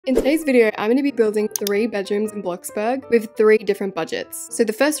In today's video, I'm going to be building 3 bedrooms in Bloxburg with 3 different budgets. So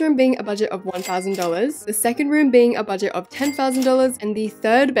the first room being a budget of $1,000, the second room being a budget of $10,000, and the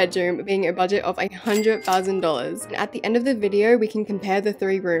third bedroom being a budget of $100,000. And at the end of the video, we can compare the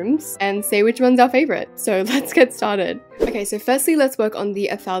 3 rooms and say which one's our favorite. So let's get started. Okay, so firstly, let's work on the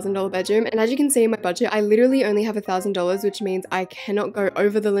 $1,000 bedroom. And as you can see in my budget, I literally only have $1,000, which means I cannot go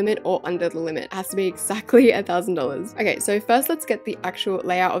over the limit or under the limit. It has to be exactly $1,000. Okay, so first let's get the actual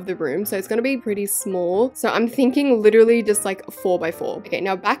layout of the room. So it's going to be pretty small. So I'm thinking literally just like 4x4. Okay,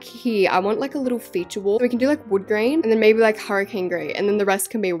 now back here, I want like a little feature wall. So we can do like wood grain and then maybe like hurricane gray, and then the rest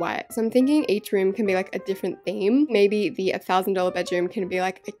can be white. So I'm thinking each room can be like a different theme. Maybe the $1,000 bedroom can be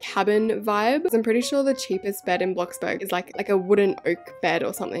like a cabin vibe. I'm pretty sure the cheapest bed in Bloxburg is like a wooden oak bed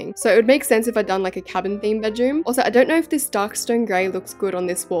or something. So it would make sense if I'd done like a cabin themed bedroom. Also, I don't know if this dark stone gray looks good on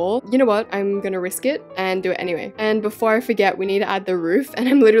this wall. You know what? I'm gonna risk it and do it anyway. And before I forget, we need to add the roof, and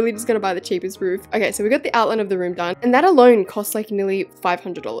I'm literally just gonna buy the cheapest roof. Okay, so we got the outline of the room done, and that alone costs like nearly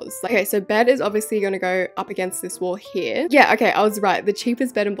 $500. Okay, so bed is obviously gonna go up against this wall here. Yeah, okay, I was right. The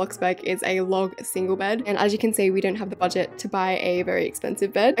cheapest bed in Bloxburg is a log single bed, and as you can see, we don't have the budget to buy a very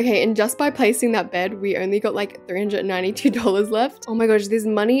expensive bed. Okay, and just by placing that bed, we only got like $392 left. Oh my gosh, this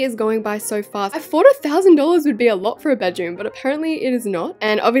money is going by so fast. I thought $1,000 would be a lot for a bedroom, but apparently it is not.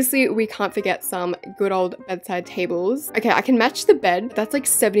 And obviously we can't forget some good old bedside tables. Okay, I can match the bed. That's like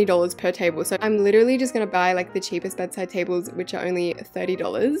 $70 per table. So I'm literally just gonna buy like the cheapest bedside tables, which are only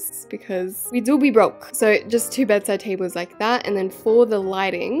 $30 because we do be broke. So just 2 bedside tables like that. And then for the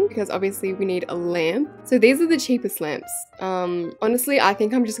lighting, because obviously we need a lamp. So these are the cheapest lamps. Honestly, I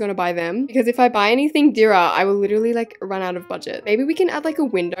think I'm just gonna buy them because if I buy anything dearer, I will literally like run out of budget. Maybe we can add like a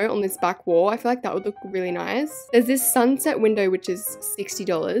window on this back wall. I feel like that would look really nice. There's this sunset window, which is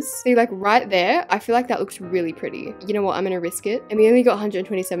 $60. So like right there, I feel like that looks really pretty. You know what? I'm gonna risk it. And we only got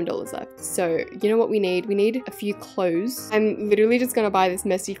 $127 left. So you know what we need? We need a few clothes. I'm literally just gonna buy this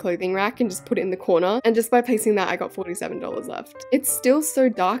messy clothing rack and just put it in the corner. And just by placing that, I got $47 left. It's still so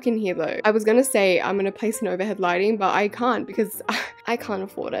dark in here though. I was gonna say I'm gonna place an overhead lighting, but I can't because I can't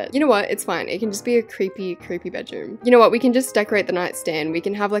afford it. You know what? It's fine. It can just be a creepy bedroom. You know what? We can just decorate the nightstand. We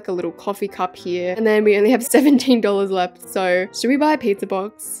can have like a little coffee cup here, and then we only have $17 left. So should we buy a pizza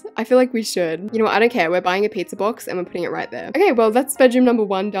box? I feel like we should. You know what? I don't care. We're buying a pizza box and we're putting it right there. Okay, well, that's bedroom number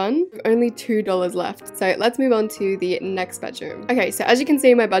 1 done. Only $2 left. So let's move on to the next bedroom. Okay, so as you can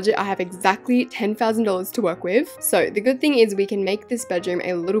see in my budget, I have exactly $10,000 to work with. So the good thing is we can make this bedroom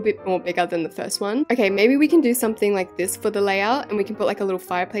a little bit more bigger than the first one. Okay, maybe we can do something like this for the layout, and we can put like a little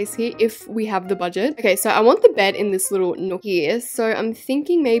fireplace here if we have the budget. Okay, so I want the bed in this little nook here. So I'm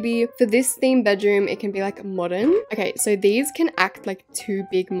thinking maybe for this theme bedroom, it can be like modern. Okay, so these can act like 2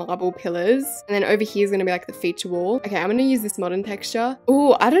 big marble pillars. And then over here is going to be like the feature wall. Okay, I'm going to use this modern texture.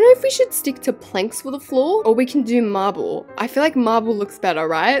 Oh, I don't know if we should stick to planks for the floor or we can do marble. I feel like marble looks better,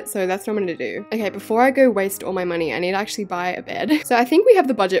 right? So that's what I'm going to do. Okay, before I go waste all my money, I need to actually buy a bed. So I think we have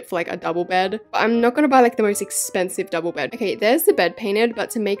the budget for like a double bed, but I'm not going to buy like the most expensive double bed. Okay, there's the bed painted, but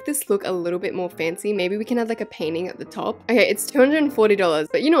to make this look a little bit more fancy, maybe we can add like a painting at the top. Okay, it's $240,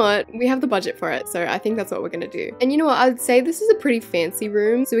 but you know what? We have the budget for it, so I think that's what we're gonna do. And you know what? I'd say this is a pretty fancy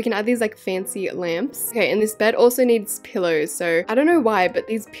room, so we can add these like fancy lamps. Okay, and this bed also needs pillows, so I don't know why, but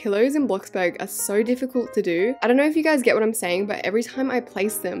these pillows in Bloxburg are so difficult to do. I don't know if you guys get what I'm saying, but every time I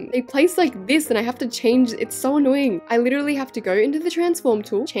place them, they place like this and I have to change. It's so annoying. I literally have to go into the transform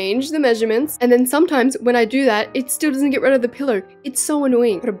tool, change the measurements, and then sometimes when I do that, it still doesn't get rid of the pillow. It's so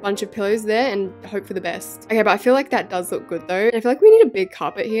annoying. Put a bunch of pillows there and hope for the best. Okay, but I feel like that does look good though. And I feel like we need a big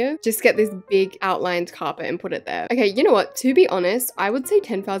carpet here. Just get this big outlined carpet and put it there. Okay, you know what? To be honest, I would say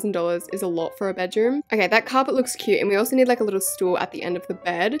 $10,000 is a lot for a bedroom. Okay, that carpet looks cute, and we also need like a little stool at the end of the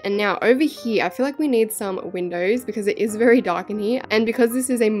bed. And now over here, I feel like we need some windows because it is very dark in here. And because this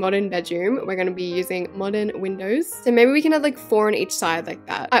is a modern bedroom, we're going to be using modern windows. So maybe we can add like 4 on each side like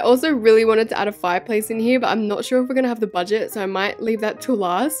that. I also really wanted to add a fireplace in here, but I'm not sure if we're going to have the budget, so I might leave that till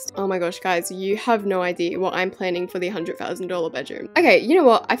last. Oh my gosh, guys, you have no idea what I'm planning for the $100,000 bedroom. Okay, you know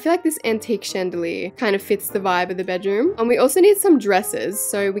what? I feel like this antique chandelier kind of fits the vibe of the bedroom. And we also need some dresses,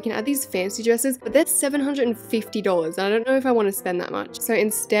 so we can add these fancy dresses, but they're $750, and I don't know if I want to spend that much. So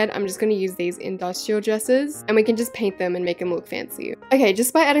instead, I'm just going to use these industrial dresses, and we can just paint them and make them look fancy. Okay,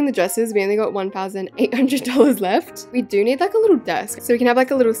 just by adding the dresses, we only got $1,800 left. We do need like a little desk, so we can have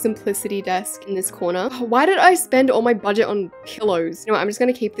like a little simplicity desk in this corner. Why did I spend all my budget on pillows? You know what? I'm just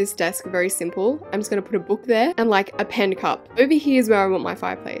going to keep this desk very simple. I'm just going to put a book there and like a pen cup. Over here is where I want my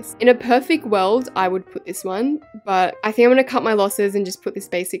fireplace. In a perfect world, I would put this one, but I think I'm going to cut my losses and just put this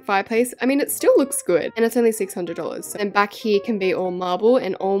basic fireplace. I mean, it still looks good, and it's only $600. So then back here can be mahogany or marble,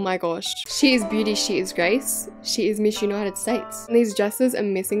 and oh my gosh, she is beauty, she is grace, she is Miss United States. And these dresses are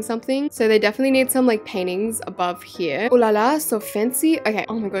missing something, so they definitely need some like paintings above here. Oh la la, so fancy. Okay,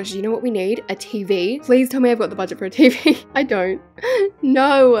 oh my gosh, you know what we need? A TV. Please tell me I've got the budget for a TV. I don't.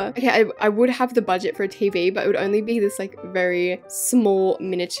 No. Okay, I would have the budget for a TV, but it would only be this like very small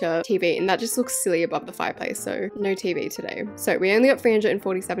miniature TV, and that just looks silly above the fireplace, so no TV today. So we only got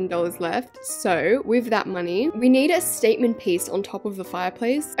 $347 left. So with that money, we need a statement piece on top of the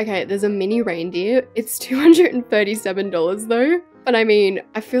fireplace. Okay, there's a mini reindeer. It's $237 though. But I mean,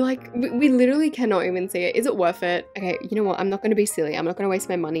 I feel like we literally cannot even see it. Is it worth it? Okay, you know what? I'm not going to be silly. I'm not going to waste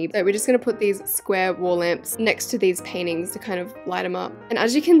my money. So we're just going to put these square wall lamps next to these paintings to kind of light them up. And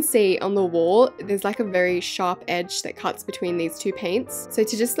as you can see on the wall, there's like a very sharp edge that cuts between these two paints. So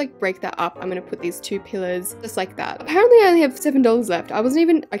to just like break that up, I'm going to put these two pillars just like that. Apparently I only have $7 left. I wasn't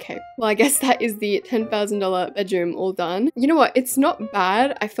even, okay. Well, I guess that is the $10,000 bedroom all done. You know what? It's not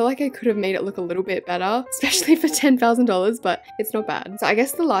bad. I feel like I could have made it look a little bit better, especially for $10,000, but it's not bad. So I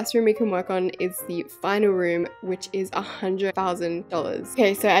guess the last room we can work on is the final room, which is $100,000.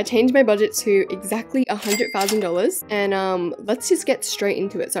 Okay, so I changed my budget to exactly $100,000, and let's just get straight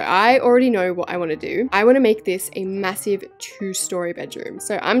into it. So I already know what I want to do. I want to make this a massive 2-story bedroom.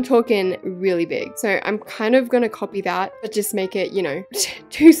 So I'm talking really big. So I'm kind of going to copy that, but just make it, you know,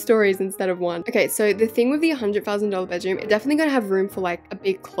 2 stories instead of 1. Okay, so the thing with the $100,000 bedroom, it's definitely going to have room for like a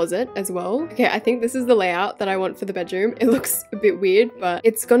big closet as well. Okay, I think this is the layout that I want for the bedroom. It looks a bit weird, but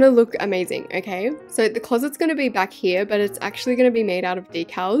it's gonna look amazing. Okay, so the closet's gonna be back here, but it's actually gonna be made out of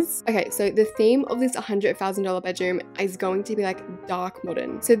decals. Okay, so the theme of this $100,000 bedroom is going to be like dark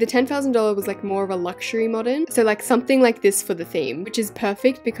modern. So the $10,000 was like more of a luxury modern, so like something like this for the theme, which is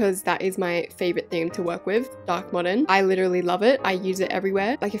perfect because that is my favorite theme to work with, dark modern. I literally love it. I use it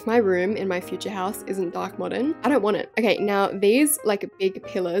everywhere. Like if my room in my future house isn't dark modern, I don't want it. Okay, now these like big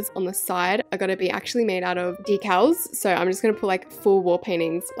pillars on the side are gonna be actually made out of decals, so I'm just gonna put like full wall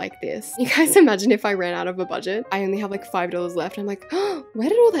paintings like this. You guys imagine if I ran out of a budget? I only have like $5 left. I'm like, oh, where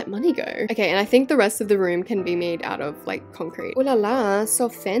did all that money go? Okay, and I think the rest of the room can be made out of like concrete. Oh la la, so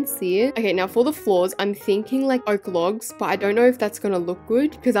fancy. Okay, now for the floors, I'm thinking like oak logs, but I don't know if that's gonna look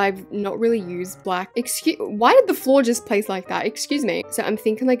good because I've not really used black. Why did the floor just place like that? Excuse me. So I'm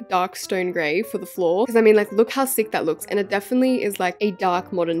thinking like dark stone gray for the floor, because I mean like look how sick that looks, and it definitely is like a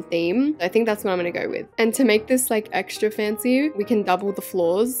dark modern theme. I think that's what I'm gonna go with. And to make this like extra fancy, we can double the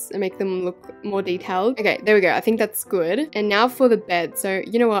floors and make them look more detailed. Okay, there we go. I think that's good. And now for the bed. So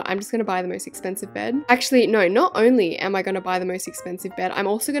you know what? I'm just gonna buy the most expensive bed. Actually, no, not only am I gonna buy the most expensive bed, I'm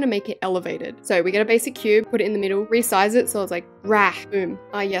also gonna make it elevated. So we get a basic cube, put it in the middle, resize it so it's like rah, boom.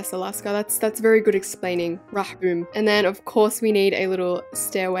 Ah yes, Alaska. That's very good explaining. Rah, boom. And then of course we need a little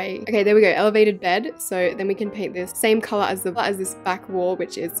stairway. Okay, there we go. Elevated bed. So then we can paint this same color as this back wall,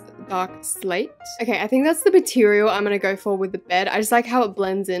 which is dark slate. Okay, I think that's the material I'm gonna go for with the bed. I just like how it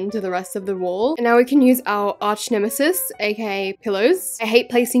blends into the rest of the wall. And now we can use our arch nemesis, aka pillows. I hate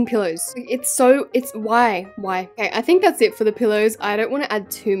placing pillows. Why? Okay, I think that's it for the pillows. I don't want to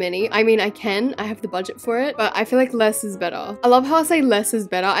add too many. I mean, I have the budget for it, but I feel like less is better. I love how I say less is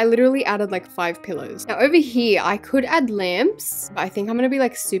better. I literally added like 5 pillows. Now over here, I could add lamps, but I think I'm gonna be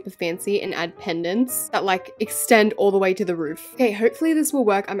like super fancy and add pendants that like extend all the way to the roof. Okay, hopefully this will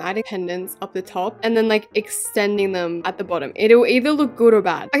work. I'm adding pendants up the top and then like extending them at the bottom. It'll either look good or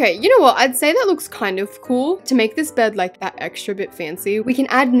bad. Okay, you know what? I'd say that looks kind of cool. To make this bed like that extra bit fancy, we can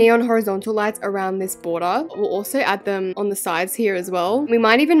add neon horizontal lights around this border. We'll also add them on the sides here as well. We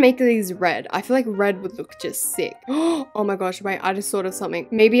might even make these red. I feel like red would look just sick. Oh my gosh, wait, I just thought of something.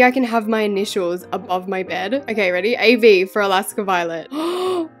 Maybe I can have my initials above my bed. Okay, ready? AV for Alaska Violet.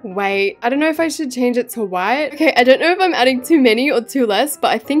 Wait, I don't know if I should change it to white. Okay, I don't know if I'm adding too many or too less,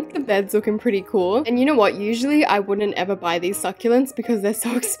 but I think the bed's looking pretty cool. And you know what? Usually I wouldn't ever buy these succulents because they're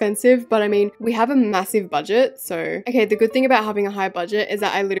so expensive, but I mean, we have a massive budget, so. Okay, the good thing about having a high budget is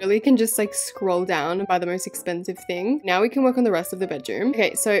that I literally can just like scroll down and buy the most expensive thing. Now we can work on the rest of the bedroom.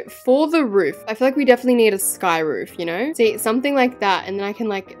 Okay, so for the roof, I feel like we definitely need a sky roof, you know? See, something like that, and then I can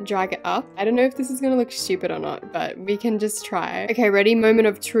like drag it up. I don't know if this is gonna look stupid or not, but we can just try. Okay, ready? Moment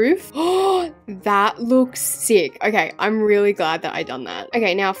of truth. Oh, that looks sick. Okay, I'm really glad that I done that.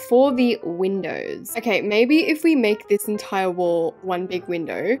 Okay, now for the windows. Okay, maybe if we make this entire wall one big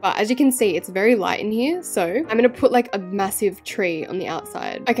window, but as you can see, it's very light in here, so I'm gonna put like a massive tree on the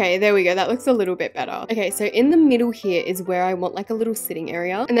outside. Okay, there we go. That looks a little bit better. Okay, so in the middle here is where I want like a little sitting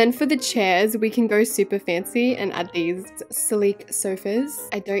area. And then for the chairs, we can go super fancy and add these sleek sofas.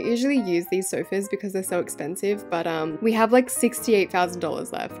 I don't usually use these sofas because they're so expensive, but we have like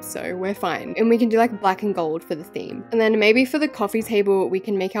 $68,000 left, so we're fine. And we can do like black and gold for the theme. And then maybe for the coffee table, we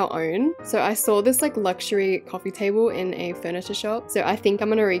can make our own. So I saw this like luxury coffee table in a furniture shop, so I think I'm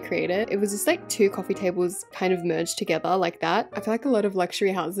gonna recreate it. It was just like two coffee tables kind of merged together like that. I feel like a lot of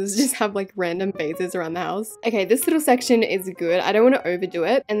luxury houses just have like random vases around the house. Okay, this little section is good. I don't want to overdo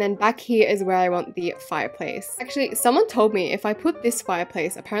it. And then back here is where I want the fireplace. Actually, someone told me if I put this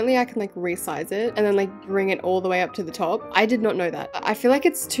fireplace, apparently I can like resize it and then like bring it all the way up to the top. I did not know that. I feel like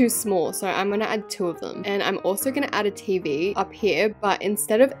it's too small, so I'm gonna add two of them. And I'm also gonna add a TV up here, but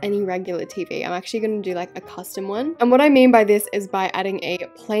instead of any regular TV, I'm actually gonna do like a custom one. And what I mean by this is by adding a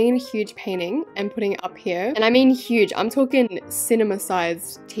plain huge painting and putting it up here. And I mean huge, I'm talking cinema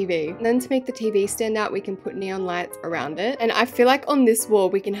sized TV. And then to make the TV stand out, we can put neon lights around it. And I feel like on this wall,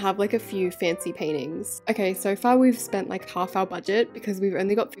 we can have like a few fancy paintings. Okay, so far we've spent like half our budget because we've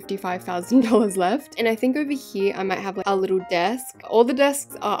only got $55,000 left. And I think over here, I might have like a little desk. All the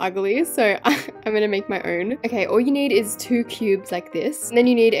desks are ugly, so I'm gonna make my own. Okay, all you need is two cubes like this. And then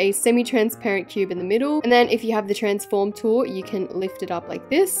you need a semi-transparent cube in the middle. And then if you have the transform tool, you can lift it up like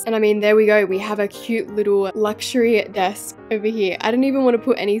this. And I mean, there we go. We have a cute little luxury desk over here. I don't even want to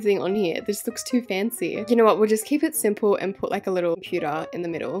put anything on here. This looks too fancy. You know what? We'll just keep it simple and put like a little computer in the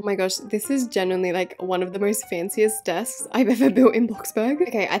middle. Oh my gosh, this is genuinely like one of the most fanciest desks I've ever built in Bloxburg.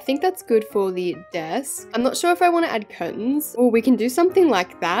 Okay, I think that's good for the desk. I'm not sure if I want to add curtains, or we can do something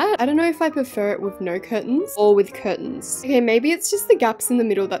like that. I don't know if I prefer it with no curtains or with curtains. Okay, maybe it's just the gaps in the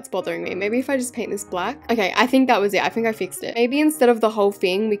middle that's bothering me. Maybe if I just paint this black. Okay, I think that was it. I think I fixed it. Maybe instead of the whole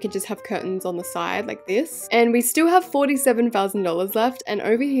thing, we could just have curtains on the side like this. And we still have $47,000 left. And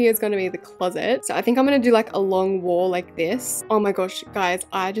over here is going to be the closet. So I think I'm going to do like a long wall like this. Oh my gosh, guys,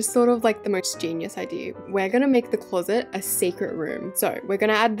 I just thought of like the most genius idea. We're going to make the closet a secret room. So we're going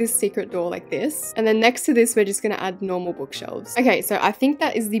to add this secret door like this. And then next to this, we're just going to add normal bookshelves. Okay, so I think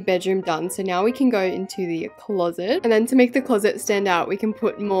that is the bedroom done. So now we can go into the closet. And then to make the closet stand out, we can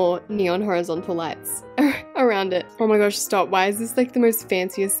put more neon horizontal lights around it. Oh my gosh, stop. Why is this like the most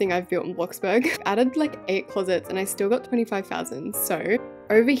fanciest thing I've built in Bloxburg? I added like 8 closets and I still got 25,000. So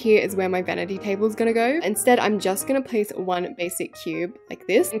over here is where my vanity table is gonna go. Instead, I'm just gonna place one basic cube like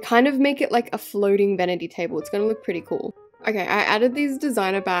this and kind of make it like a floating vanity table. It's gonna look pretty cool. Okay, I added these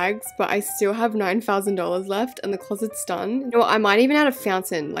designer bags, but I still have $9,000 left and the closet's done. You know what, I might even add a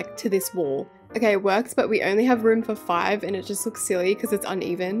fountain like to this wall. Okay, it works, but we only have room for 5 and it just looks silly because it's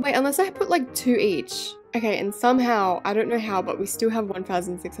uneven. Wait, unless I put like 2 each. Okay, and somehow, I don't know how, but we still have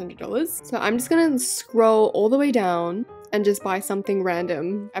 $1,600. So I'm just gonna scroll all the way down and just buy something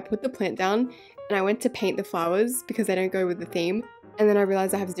random. I put the plant down and I went to paint the flowers because they don't go with the theme. And then I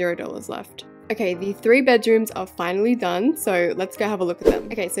realized I have $0 left. Okay, the 3 bedrooms are finally done, so let's go have a look at them.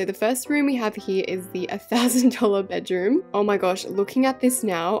 Okay, so the first room we have here is the $1,000 bedroom. Oh my gosh, looking at this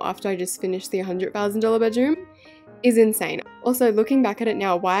now after I just finished the $100,000 bedroom is insane. Also, looking back at it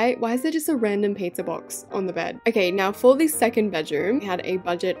now, why is there just a random pizza box on the bed? Okay, now for the second bedroom, we had a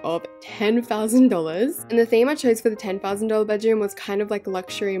budget of $10,000. And the theme I chose for the $10,000 bedroom was kind of like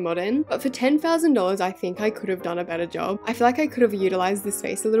luxury modern. But for $10,000, I think I could have done a better job. I feel like I could have utilized this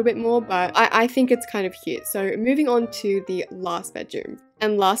space a little bit more, but I think it's kind of cute. So moving on to the last bedroom.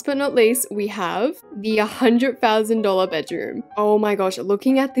 And last but not least, we have the $100,000 bedroom. Oh my gosh,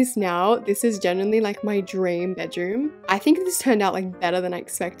 looking at this now, this is genuinely like my dream bedroom. I think this turned out like better than I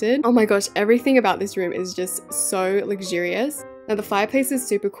expected. Oh my gosh, everything about this room is just so luxurious. Now the fireplace is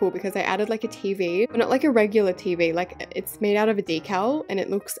super cool because I added like a TV, but not like a regular TV, like it's made out of a decal and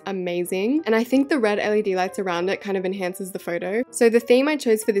it looks amazing. And I think the red LED lights around it kind of enhances the photo. So the theme I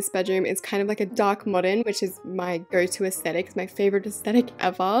chose for this bedroom is kind of like a dark modern, which is my go-to aesthetic. It's my favorite aesthetic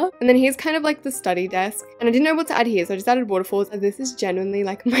ever. And then here's kind of like the study desk. And I didn't know what to add here, so I just added waterfalls. And this is genuinely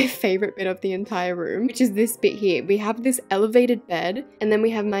like my favorite bit of the entire room, which is this bit here. We have this elevated bed and then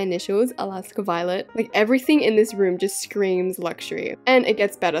we have my initials, Alaska Violet. Like everything in this room just screams luxury. luxury. And it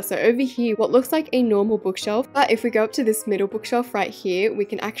gets better. So over here, what looks like a normal bookshelf, but if we go up to this middle bookshelf right here, we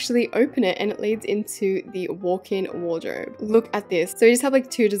can actually open it and it leads into the walk-in wardrobe. Look at this. So we just have like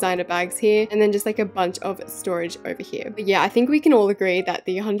 2 designer bags here and then just like a bunch of storage over here. But yeah, I think we can all agree that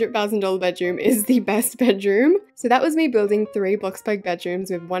the $100,000 bedroom is the best bedroom. So that was me building 3 Bloxburg bedrooms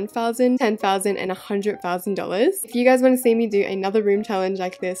with $1,000, $10,000 and $100,000. If you guys want to see me do another room challenge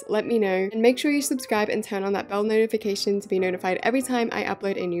like this, let me know, and make sure you subscribe and turn on that bell notification to be notified every time I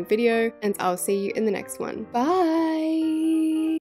upload a new video, and I'll see you in the next one. Bye!